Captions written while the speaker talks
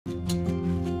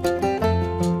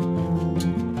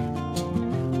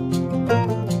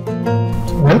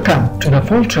Welcome to the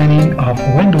full training of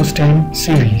Windows 10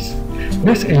 series.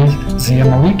 This is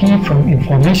Wiki from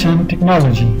Information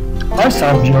Technology. I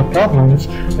solve your problems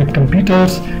with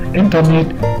computers, internet,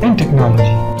 and technology.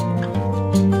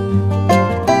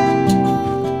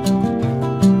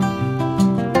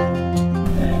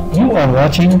 You are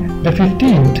watching the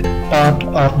 15th part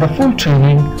of the full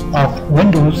training of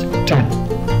Windows 10.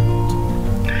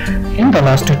 In the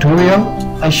last tutorial,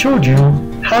 I showed you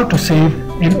how to save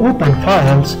and open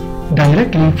files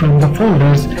directly from the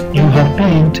folders you have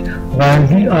pinged while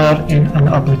we are in an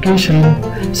application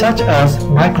such as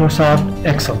Microsoft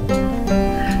Excel.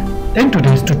 In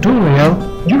today's tutorial,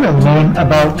 you will learn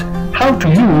about how to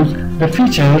use the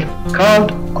feature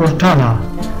called Cortana.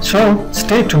 So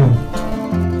stay tuned.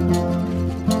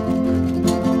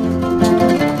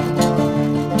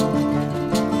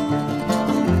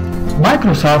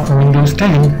 Microsoft Windows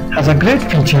 10 has a great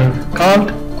feature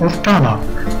called Cortana.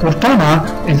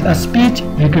 Cortana is a speech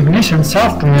recognition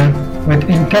software with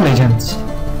intelligence.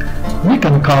 We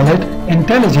can call it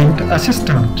Intelligent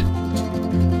Assistant.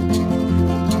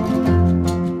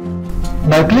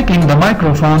 By clicking the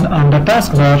microphone on the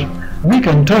taskbar, we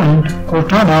can turn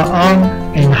Cortana on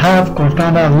and have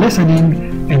Cortana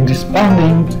listening and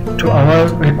responding to our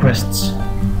requests.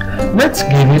 Let's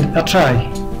give it a try.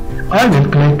 I will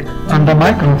click on the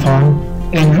microphone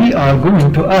and we are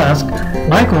going to ask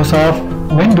Microsoft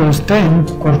Windows 10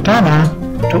 Cortana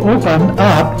to open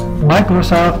up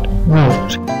Microsoft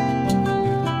Word.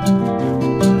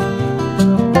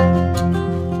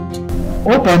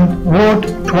 Open Word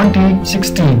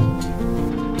 2016.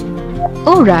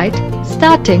 Alright,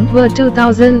 starting Word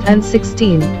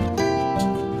 2016.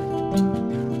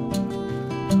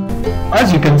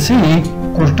 As you can see,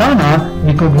 Cortana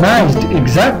recognized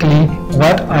exactly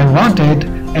what I wanted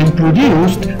and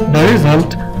produced the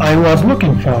result I was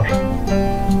looking for.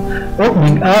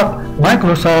 Opening up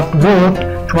Microsoft Word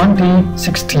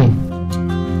 2016.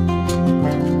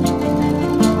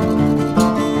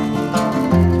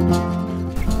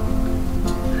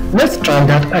 Let's try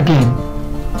that again.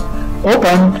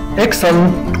 Open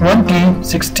Excel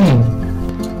 2016.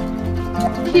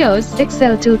 Here's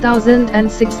Excel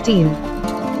 2016.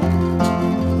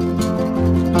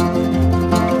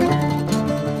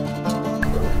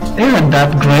 Isn't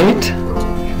that great?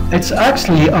 It's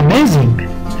actually amazing,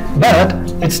 but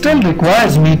it still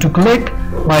requires me to click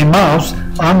my mouse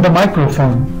on the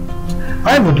microphone.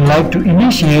 I would like to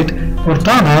initiate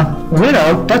Cortana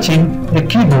without touching the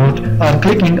keyboard or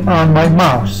clicking on my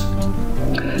mouse.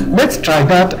 Let's try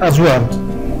that as well.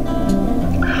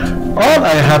 All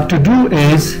I have to do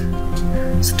is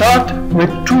start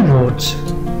with two words.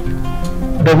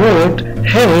 The word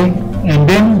hey and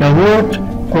then the word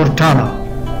Cortana.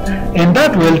 And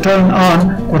that will turn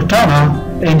on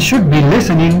Cortana and should be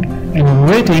listening and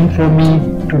waiting for me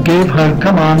to give her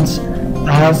commands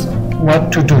as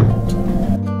what to do.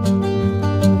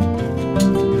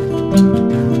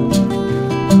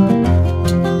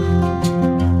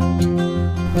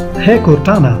 Hey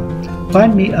Cortana,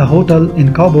 find me a hotel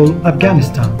in Kabul,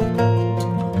 Afghanistan.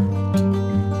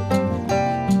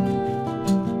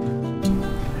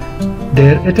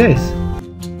 There it is.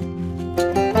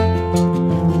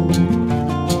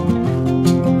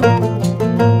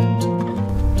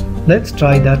 Let's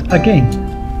try that again.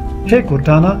 Hey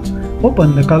Cortana,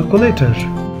 open the calculator.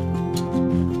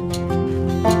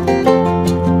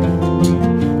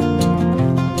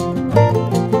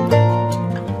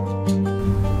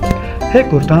 Hey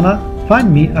Cortana,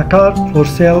 find me a car for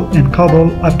sale in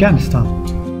Kabul, Afghanistan.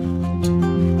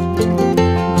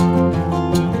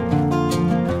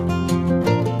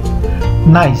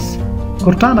 Nice.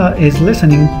 Cortana is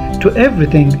listening to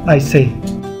everything I say.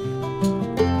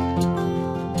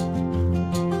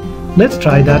 Let's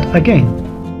try that again.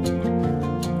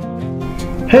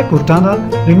 Hey Cortana,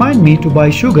 remind me to buy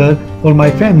sugar for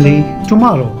my family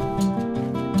tomorrow.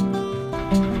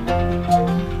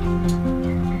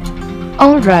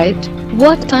 Alright,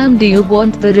 what time do you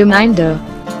want the reminder?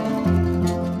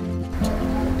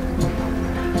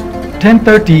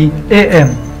 10:30 a.m.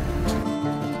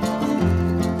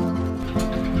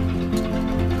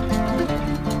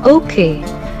 Okay.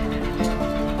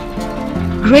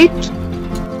 Great.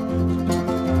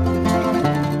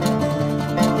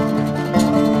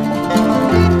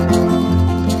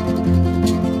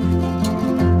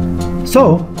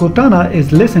 So, Cortana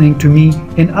is listening to me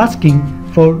and asking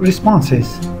for responses.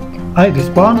 I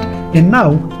respond and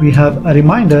now we have a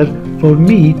reminder for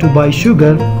me to buy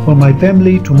sugar for my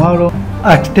family tomorrow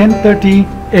at 10:30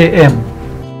 a.m.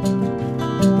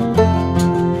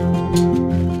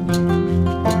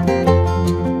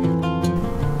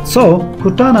 So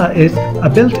Cortana is a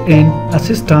built-in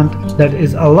assistant that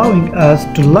is allowing us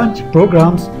to launch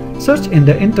programs, search in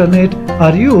the internet,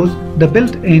 or use the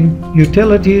built-in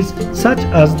utilities such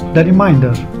as the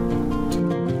reminder.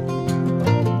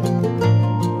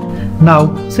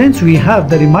 Now, since we have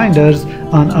the reminders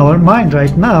on our mind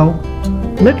right now,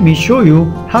 let me show you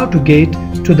how to get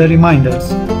to the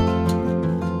reminders.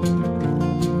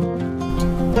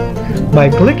 By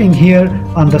clicking here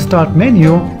on the Start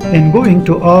menu and going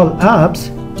to All Apps,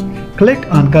 click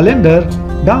on Calendar.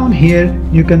 Down here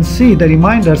you can see the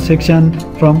reminder section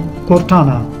from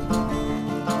Cortana.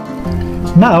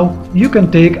 Now you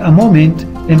can take a moment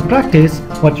and practice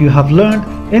what you have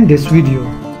learned in this video.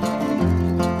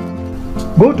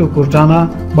 Go to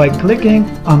Cortana by clicking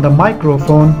on the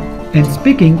microphone and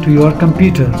speaking to your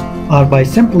computer, or by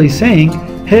simply saying,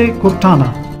 "Hey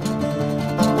Cortana."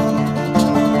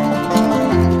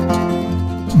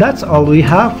 That's all we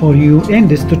have for you in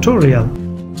this tutorial.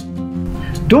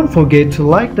 Don't forget to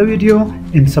like the video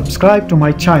and subscribe to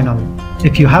my channel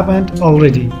if you haven't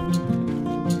already.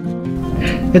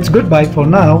 It's goodbye for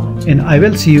now, and I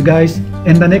will see you guys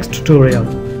in the next tutorial.